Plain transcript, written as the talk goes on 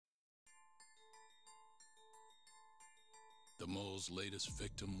The mole's latest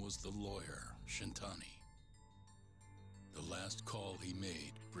victim was the lawyer, Shintani. The last call he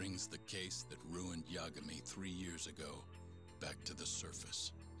made brings the case that ruined Yagami 3 years ago back to the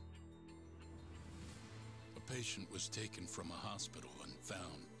surface. A patient was taken from a hospital and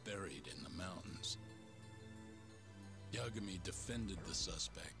found buried in the mountains. Yagami defended the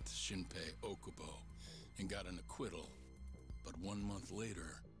suspect, Shinpei Okubo, and got an acquittal, but 1 month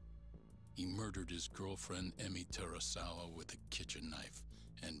later, he murdered his girlfriend Emi Terasawa with a kitchen knife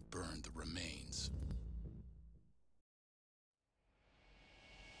and burned the remains.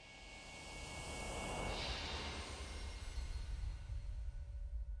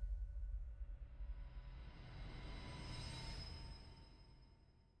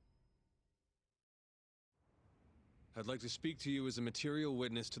 I'd like to speak to you as a material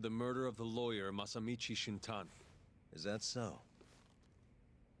witness to the murder of the lawyer Masamichi Shintani. Is that so?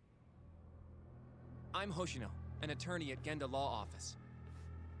 I'm Hoshino, an attorney at Genda Law Office.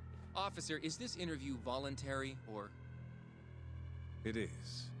 Officer, is this interview voluntary, or...? It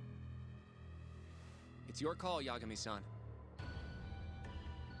is. It's your call, Yagami-san.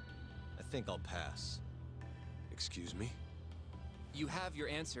 I think I'll pass. Excuse me? You have your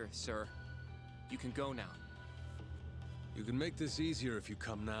answer, sir. You can go now. You can make this easier if you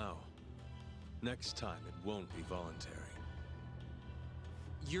come now. Next time, it won't be voluntary.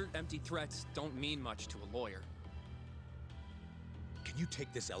 Your empty threats don't mean much to a lawyer. Can you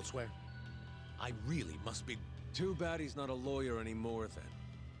take this elsewhere? I really must be... Too bad he's not a lawyer anymore, then.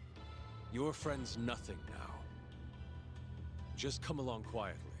 Your friend's nothing now. Just come along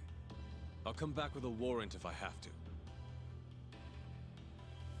quietly. I'll come back with a warrant if I have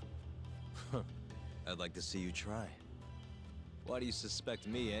to. I'd like to see you try. Why do you suspect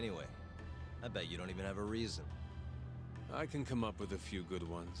me anyway? I bet you don't even have a reason. I can come up with a few good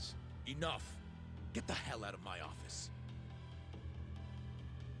ones. Enough! Get the hell out of my office.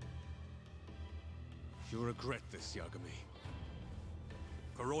 You'll regret this, Yagami.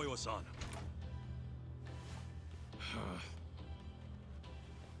 Kyorei-san.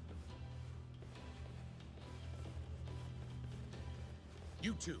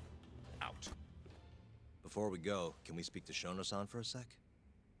 You two, out. Before we go, can we speak to Shono-san for a sec?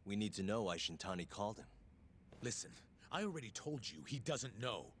 We need to know why Shintani called him. Listen, I already told you he doesn't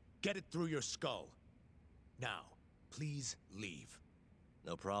know. Get it through your skull. Now, please leave.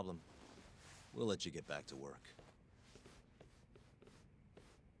 No problem. We'll let you get back to work.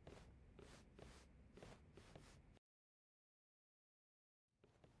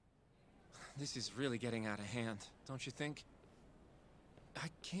 This is really getting out of hand, don't you think? I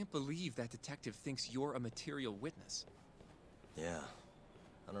can't believe that detective thinks you're a material witness. Yeah,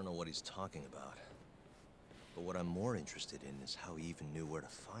 I don't know what he's talking about. But what I'm more interested in is how he even knew where to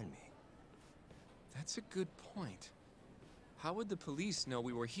find me. That's a good point. How would the police know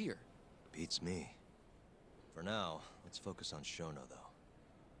we were here? Beats me. For now, let's focus on Shono, though.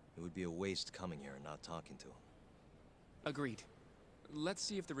 It would be a waste coming here and not talking to him. Agreed. Let's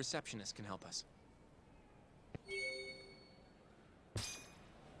see if the receptionist can help us.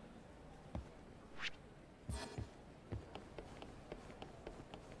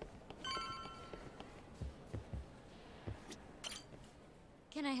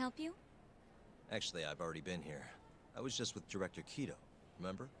 Can I help you? Actually, I've already been here. I was just with Director Kaito,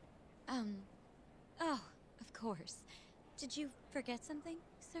 remember? Oh, of course. Did you forget something,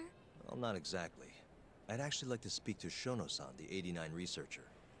 sir? Well, not exactly. I'd actually like to speak to Shono-san, the 89 researcher.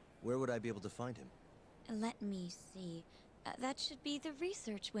 Where would I be able to find him? Let me see. That should be the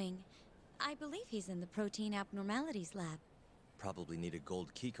research wing. I believe he's in the protein abnormalities lab. Probably need a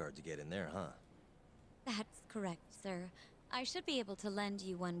gold keycard to get in there, huh? That's correct, sir. I should be able to lend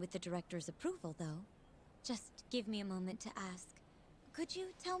you one with the director's approval, though. Just give me a moment to ask. Could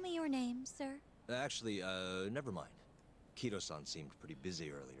you tell me your name, sir? Actually, never mind. Kaito-san seemed pretty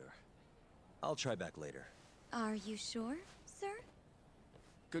busy earlier. I'll try back later. Are you sure, sir?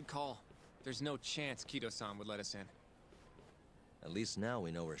 Good call. There's no chance Kaito-san would let us in. At least now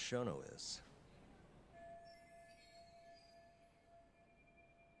we know where Shono is.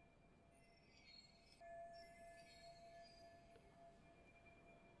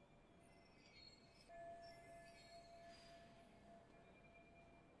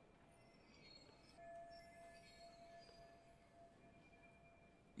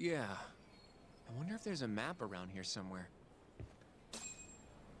 Yeah. I wonder if there's a map around here somewhere.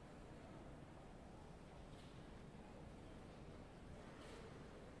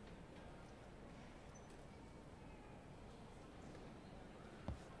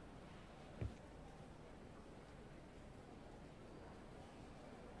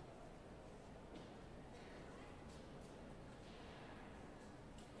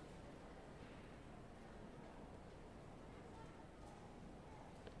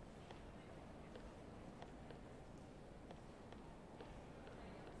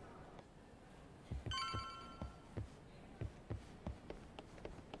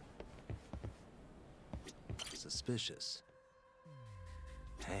 Suspicious.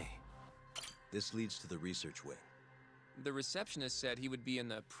 Hey, this leads to the research wing. The receptionist said he would be in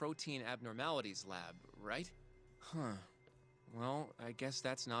the protein abnormalities lab, right? Huh. Well, I guess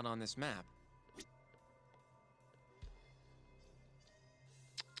that's not on this map.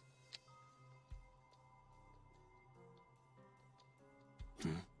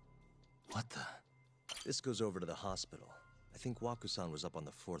 What the? This goes over to the hospital. I think Waku-san was up on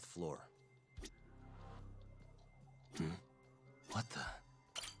the 4th floor. What the?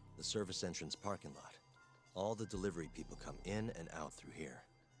 The service entrance parking lot. All the delivery people come in and out through here.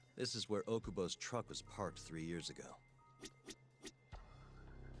 This is where Okubo's truck was parked 3 years ago.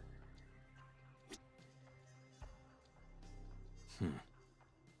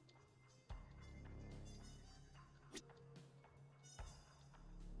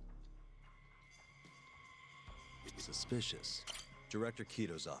 Suspicious. Director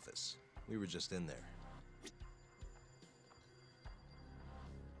Kaito's office. We were just in there.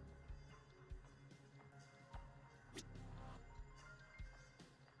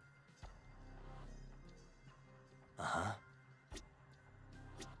 Uh-huh.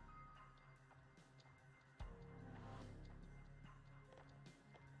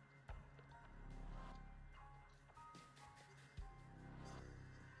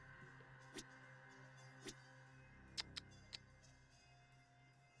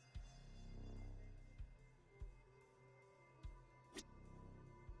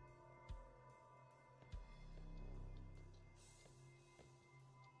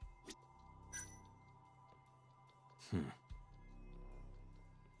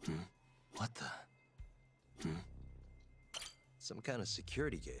 What the? Some kind of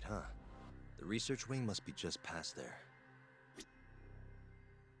security gate, huh? The research wing must be just past there.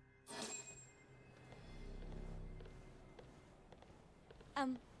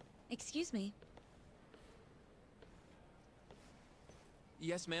 Excuse me.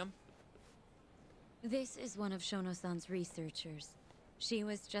 Yes, ma'am? This is one of Shono-san's researchers. She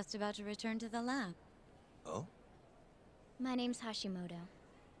was just about to return to the lab. Oh? My name's Hashimoto.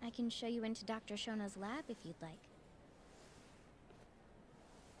 I can show you into Dr. Shono's lab if you'd like.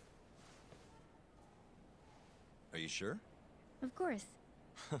 Are you sure? Of course.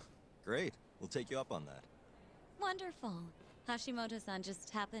 Great. We'll take you up on that. Wonderful. Hashimoto-san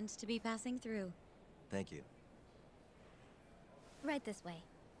just happened to be passing through. Thank you. Right this way.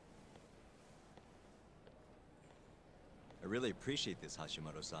 I really appreciate this,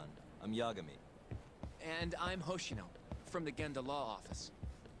 Hashimoto-san. I'm Yagami. And I'm Hoshino, from the Genda Law Office.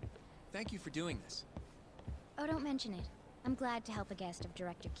 Thank you for doing this. Oh, don't mention it. I'm glad to help a guest of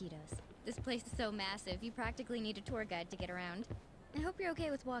Director Kaito's. This place is so massive, you practically need a tour guide to get around. I hope you're okay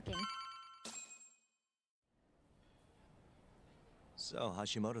with walking. So,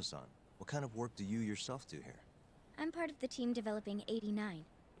 Hashimoto-san, what kind of work do you yourself do here? I'm part of the team developing 89.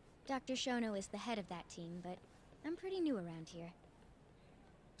 Dr. Shono is the head of that team, but I'm pretty new around here.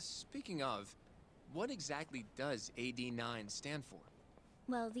 Speaking of, what exactly does AD9 stand for?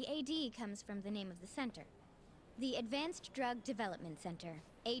 Well, the AD comes from the name of the center. The Advanced Drug Development Center,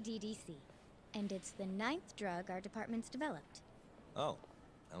 ADDC. And it's the 9th drug our department's developed. Oh,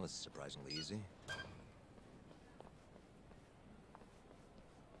 that was surprisingly easy.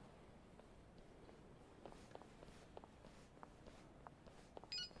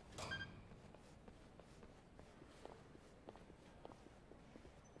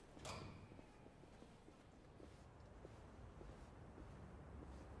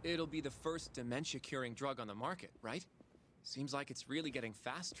 It'll be the first dementia-curing drug on the market, right? Seems like it's really getting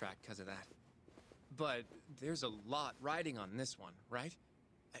fast-tracked because of that. But there's a lot riding on this one, right?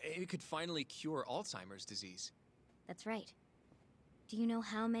 It could finally cure Alzheimer's disease. That's right. Do you know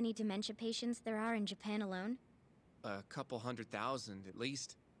how many dementia patients there are in Japan alone? A couple 100,000 at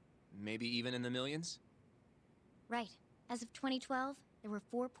least. Maybe even in the millions? Right. As of 2012, there were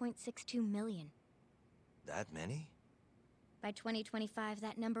 4.62 million. That many? By 2025,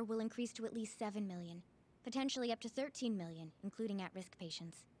 that number will increase to at least 7 million. Potentially up to 13 million, including at-risk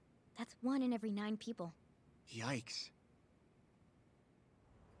patients. That's 1 in every 9 people. Yikes.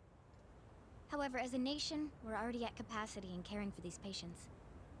 However, as a nation, we're already at capacity in caring for these patients.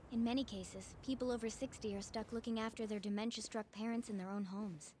 In many cases, people over 60 are stuck looking after their dementia-struck parents in their own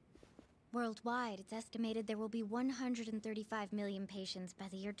homes. Worldwide, it's estimated there will be 135 million patients by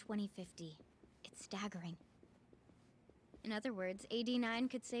the year 2050. It's staggering. In other words, AD9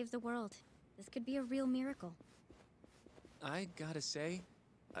 could save the world. This could be a real miracle. I gotta say,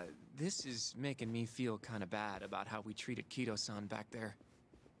 this is making me feel kinda bad about how we treated Kaito-san back there.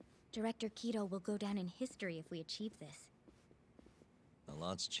 Director Kaito will go down in history if we achieve this. A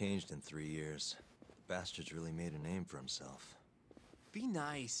lot's changed in 3 years. The Bastard's really made a name for himself. Be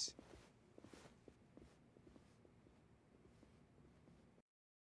nice.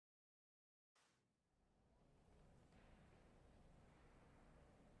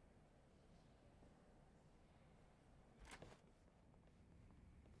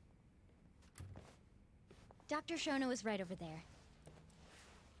 Dr. Shono is right over there.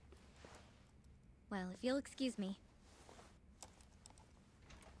 Well, if you'll excuse me.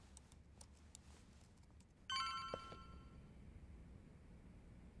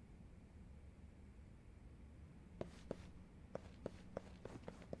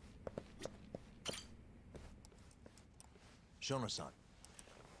 Shono-san.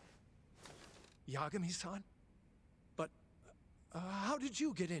 Yagami-san? But, how did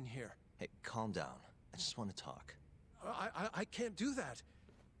you get in here? Hey, calm down. I just want to talk. I can't do that.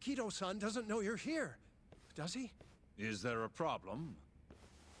 Kaito-san doesn't know you're here, does he? Is there a problem?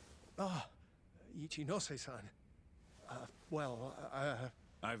 Ichinose-san.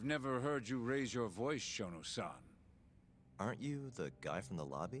 I've never heard you raise your voice, Shono-san. Aren't you the guy from the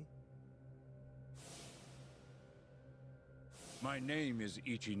lobby? My name is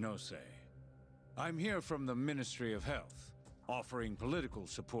Ichinose. I'm here from the Ministry of Health, offering political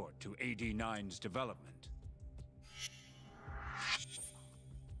support to AD9's development.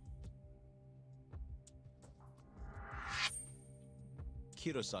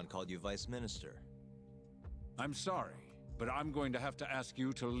 Kiro-san called you Vice Minister. I'm sorry, but I'm going to have to ask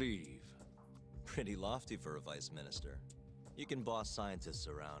you to leave. Pretty lofty for a Vice Minister. You can boss scientists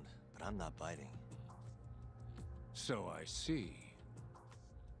around, but I'm not biting. So I see.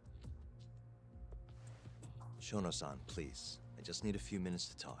 Shono-san, please. I just need a few minutes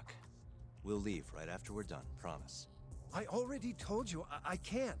to talk. We'll leave right after we're done, promise. I already told you, I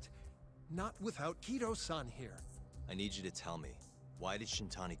can't. Not without Kaito-san here. I need you to tell me, why did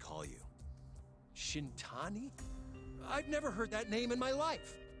Shintani call you? Shintani? I've never heard that name in my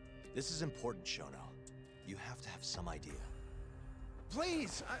life. This is important, Shono. You have to have some idea.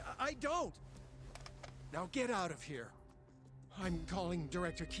 Please, I don't. Now get out of here. I'm calling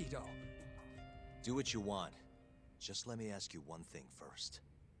Director Kaito. Do what you want. Just let me ask you one thing first.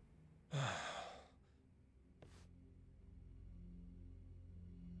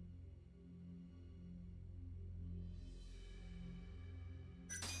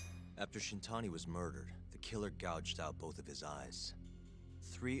 After Shintani was murdered, the killer gouged out both of his eyes.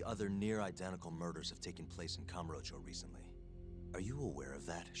 3 other near-identical murders have taken place in Kamurocho recently. Are you aware of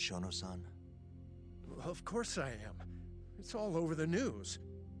that, Shono-san? Of course I am. It's all over the news.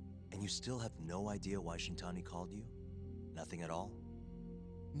 And you still have no idea why Shintani called you? Nothing at all?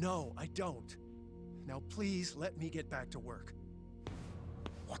 No, I don't. Now please let me get back to work.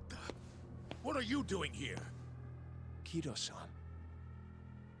 What the? What are you doing here? Kaito-san.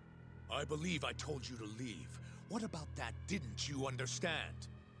 I believe I told you to leave. What about that didn't you understand?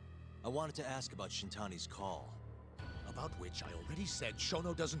 I wanted to ask about Shintani's call. About which I already said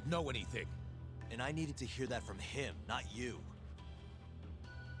Shono doesn't know anything. And I needed to hear that from him, not you.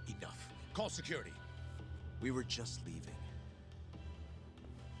 Enough. Call security. We were just leaving.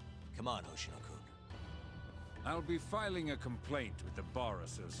 Come on, Hoshino-kun. I'll be filing a complaint with the Bar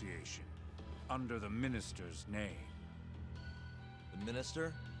Association, under the Minister's name. The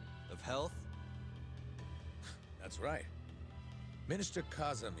Minister of Health? That's right. Minister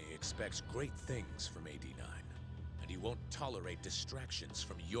Kazami expects great things from AD9, and he won't tolerate distractions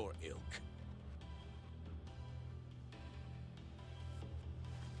from your ilk.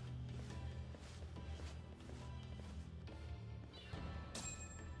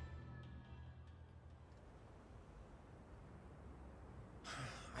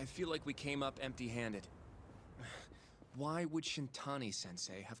 I feel like we came up empty-handed. Why would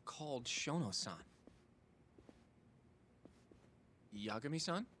Shintani-sensei have called Shono-san?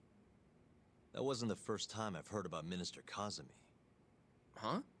 Yagami-san? That wasn't the first time I've heard about Minister Kazami.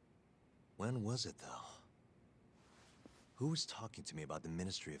 Huh? When was it, though? Who was talking to me about the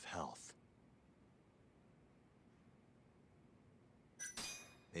Ministry of Health?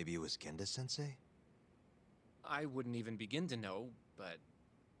 Maybe it was Genda-sensei? I wouldn't even begin to know, but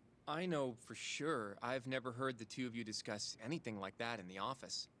I know for sure I've never heard the two of you discuss anything like that in the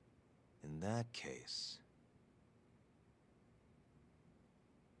office. In that case...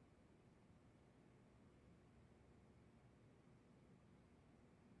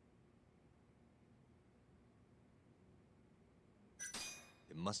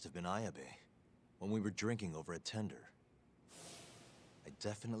 It must have been Ayabe, when we were drinking over at Tender. I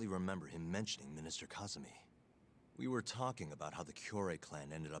definitely remember him mentioning Minister Kazami. We were talking about how the Kyorei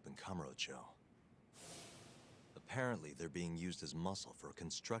clan ended up in Kamurocho. Apparently, they're being used as muscle for a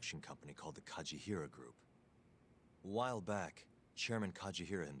construction company called the Kajihira Group. A while back, Chairman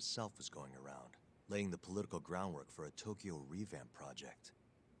Kajihira himself was going around, laying the political groundwork for a Tokyo revamp project.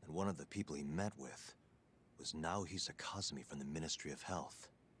 And one of the people he met with was Naohisa Kazumi from the Ministry of Health.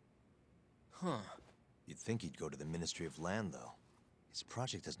 Huh. You'd think he'd go to the Ministry of Land, though. His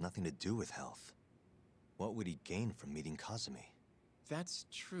project has nothing to do with health. What would he gain from meeting Kazumi? That's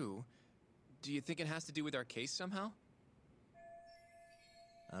true. Do you think it has to do with our case somehow?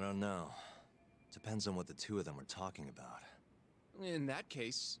 I don't know. Depends on what the two of them were talking about. In that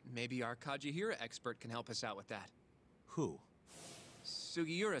case, maybe our Kajihira expert can help us out with that. Who?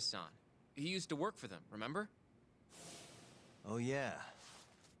 Sugiura-san. He used to work for them, remember? Oh yeah.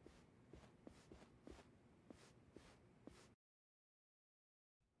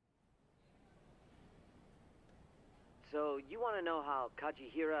 So, you want to know how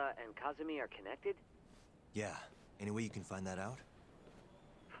Kajihira and Kazumi are connected? Yeah. Any way you can find that out?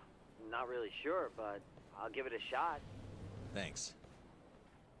 Not really sure, but I'll give it a shot. Thanks.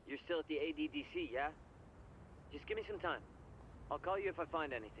 You're still at the ADDC, yeah? Just give me some time. I'll call you if I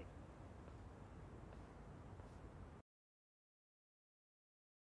find anything.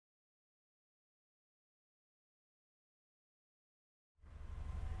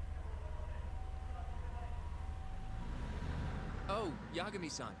 Oh,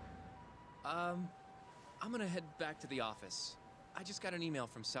 Yagami-san. I'm gonna head back to the office. I just got an email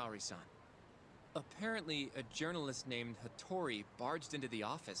from Saori-san. Apparently, a journalist named Hattori barged into the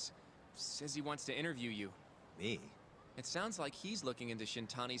office. Says he wants to interview you. Me? It sounds like he's looking into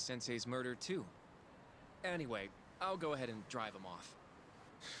Shintani-sensei's murder, too. Anyway, I'll go ahead and drive him off.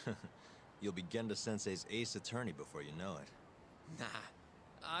 You'll be Genda-sensei's ace attorney before you know it. Nah,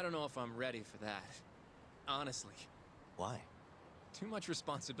 I don't know if I'm ready for that. Honestly. Why? Too much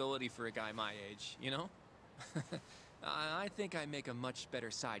responsibility for a guy my age, you know? I think I make a much better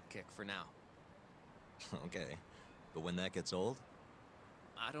sidekick for now. Okay. But when that gets old?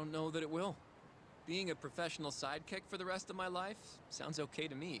 I don't know that it will. Being a professional sidekick for the rest of my life sounds okay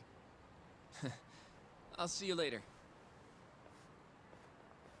to me. I'll see you later.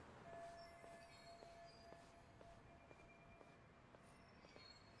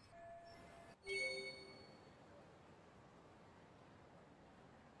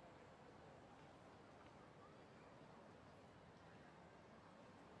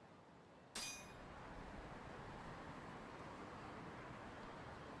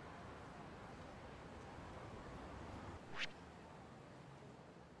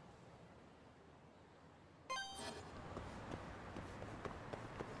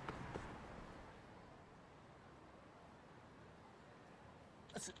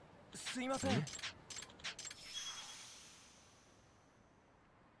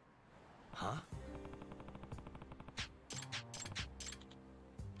 Huh?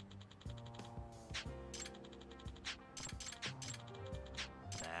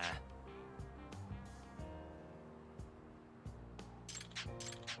 Nah.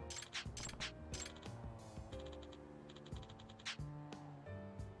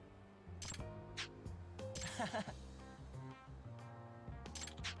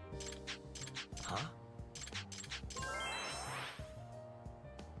 Huh?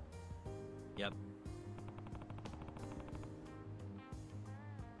 Yep.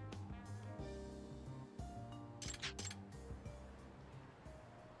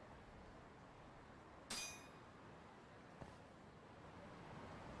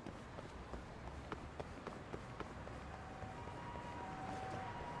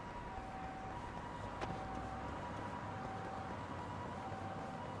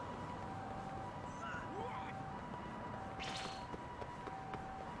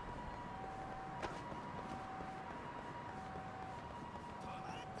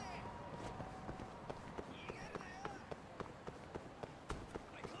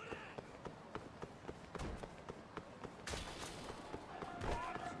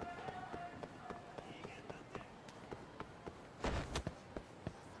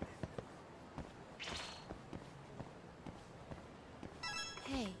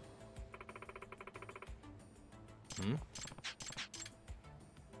 Hey. Hmm?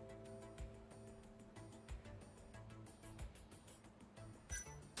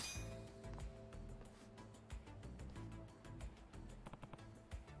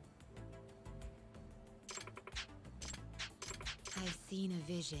 I've seen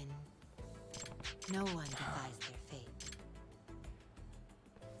a vision. No one defies their fate.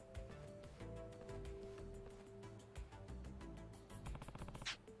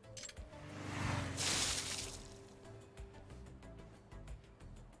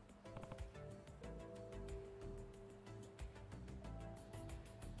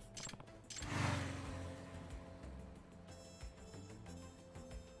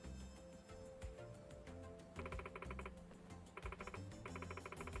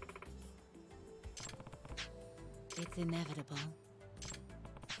 It's inevitable.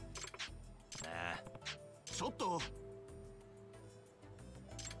 Nah. ちょっと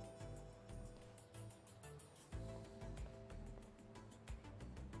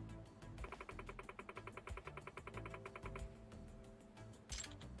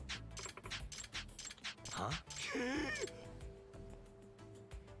Huh?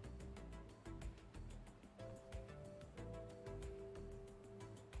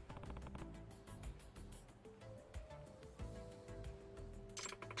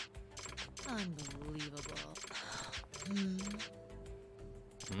 Unbelievable. Hmm?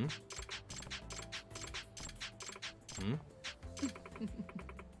 Hmm?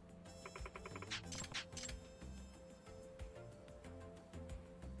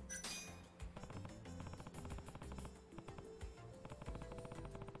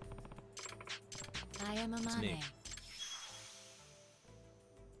 I am It's Amane. me.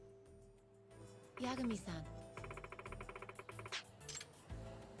 Yagami-san.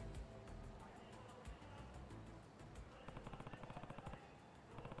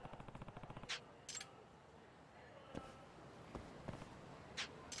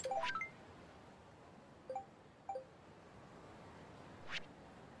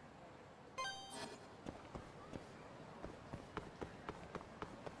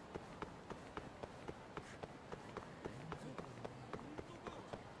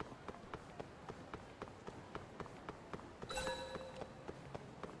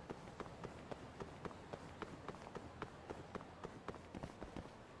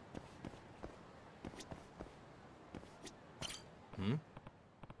 Hmm?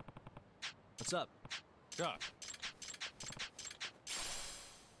 What's up? Doc.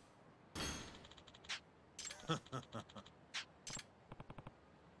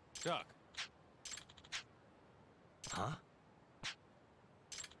 Doc. Huh?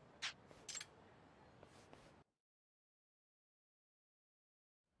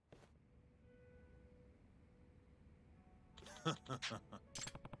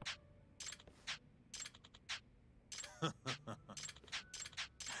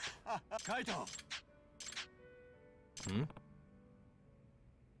 Kaito! Hmm?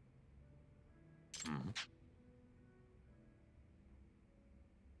 Hmm?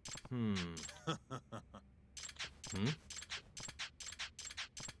 Hmm. Hmm?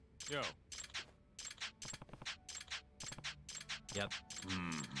 Yo. Yep.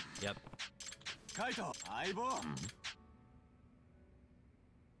 Yep. Kaito! 相棒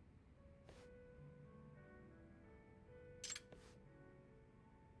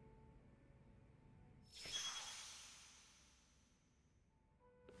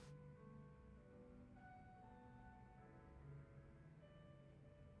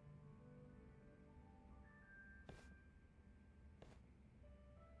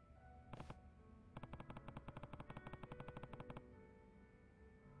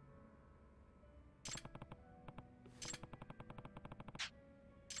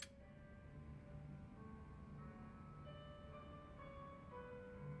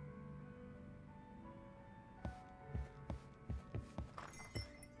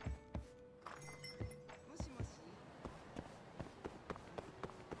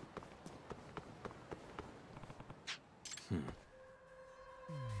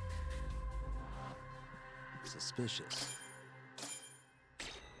Suspicious.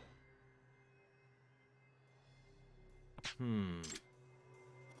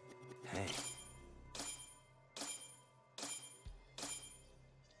 Hey.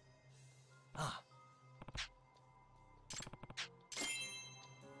 Ah.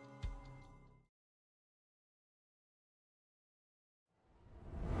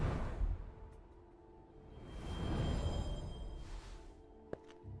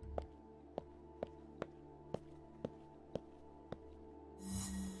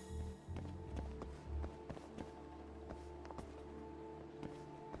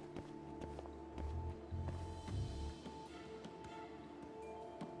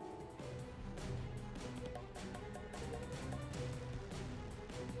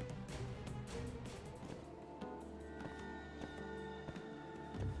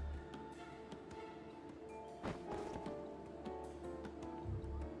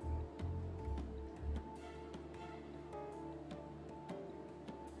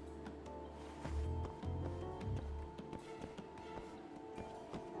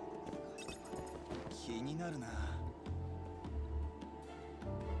気になるな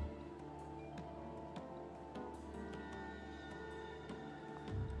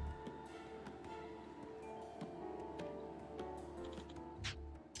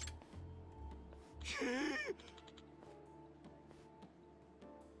Hmm?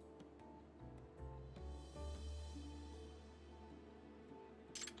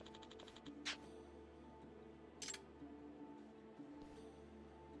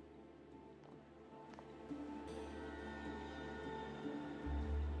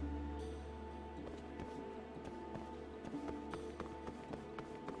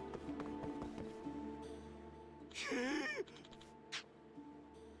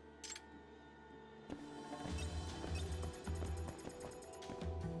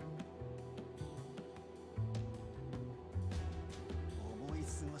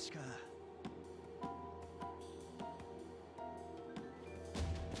 話か。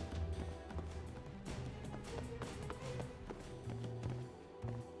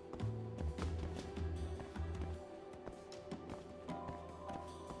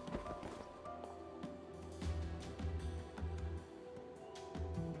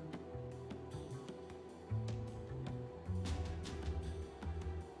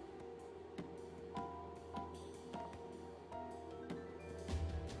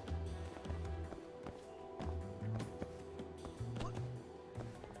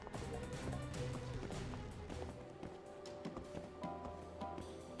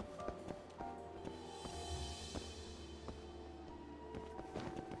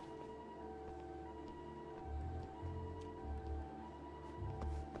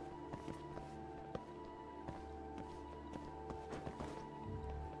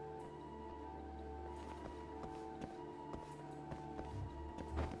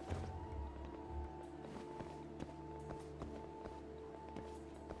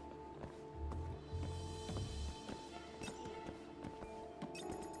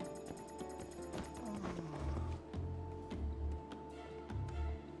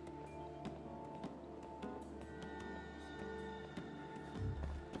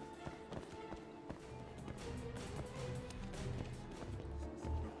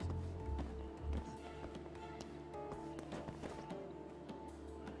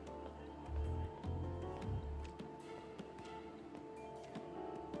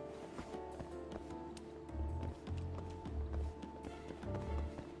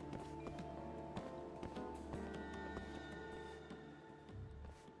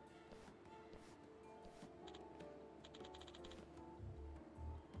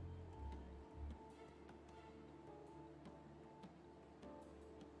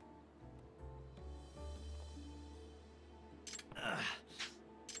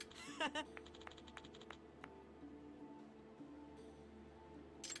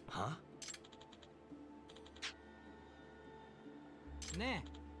Huh? ね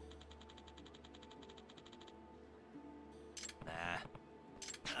え。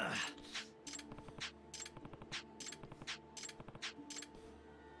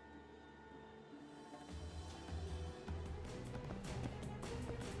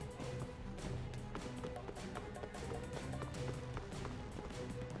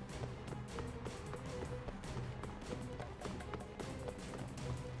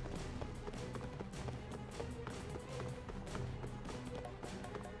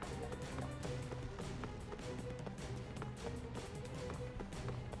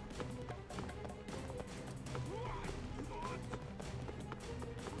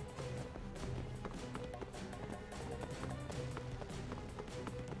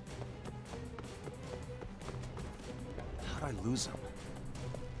How'd I lose him?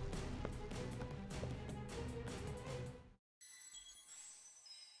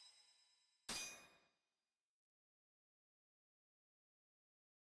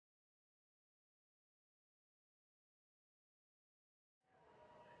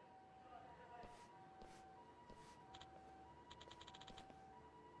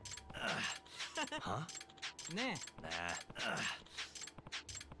 Huh? ね Nah.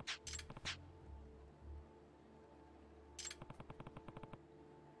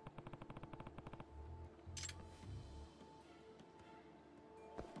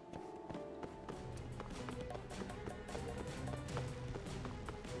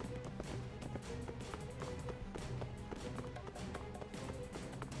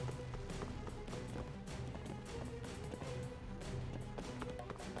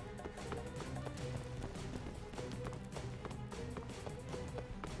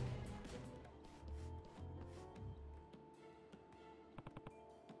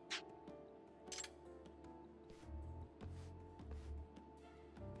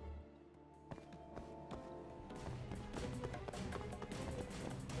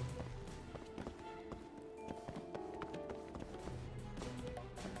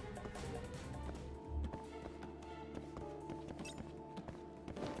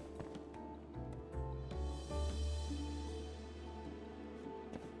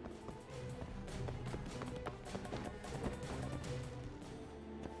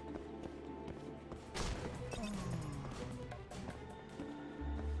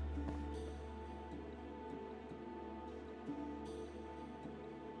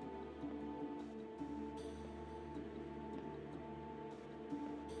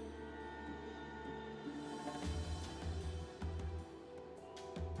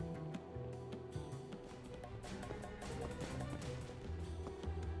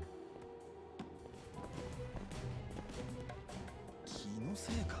 の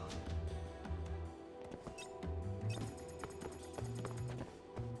せいか。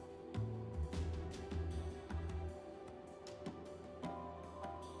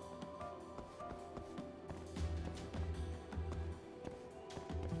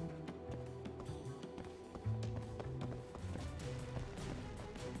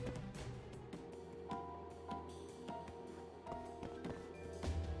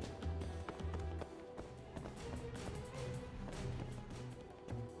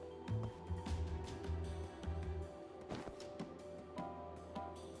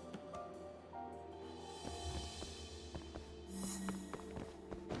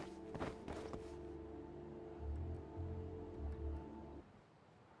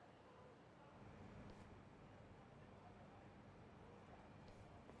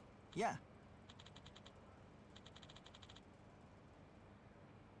Yeah.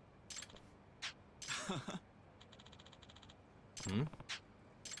 ん？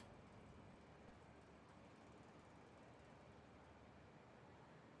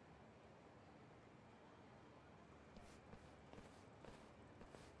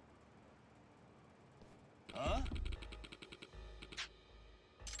あ？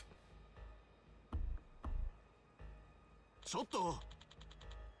ちょっと。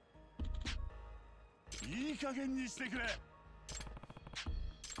いい加減にしてくれ。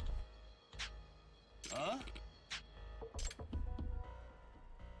あ？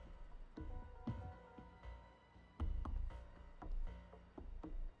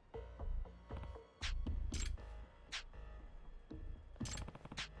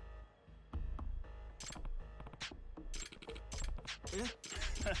え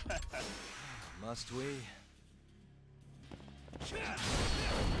？Must we?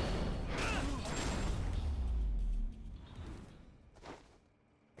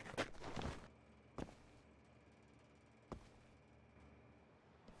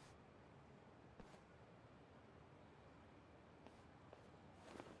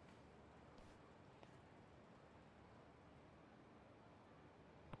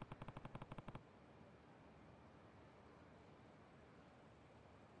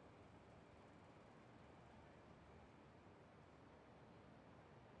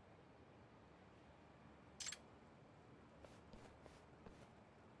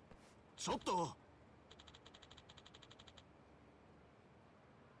ちょっと。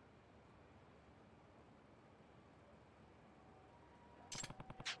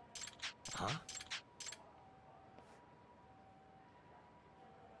は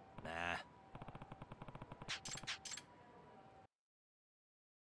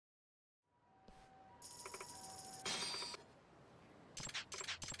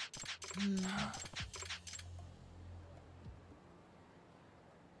？Nah.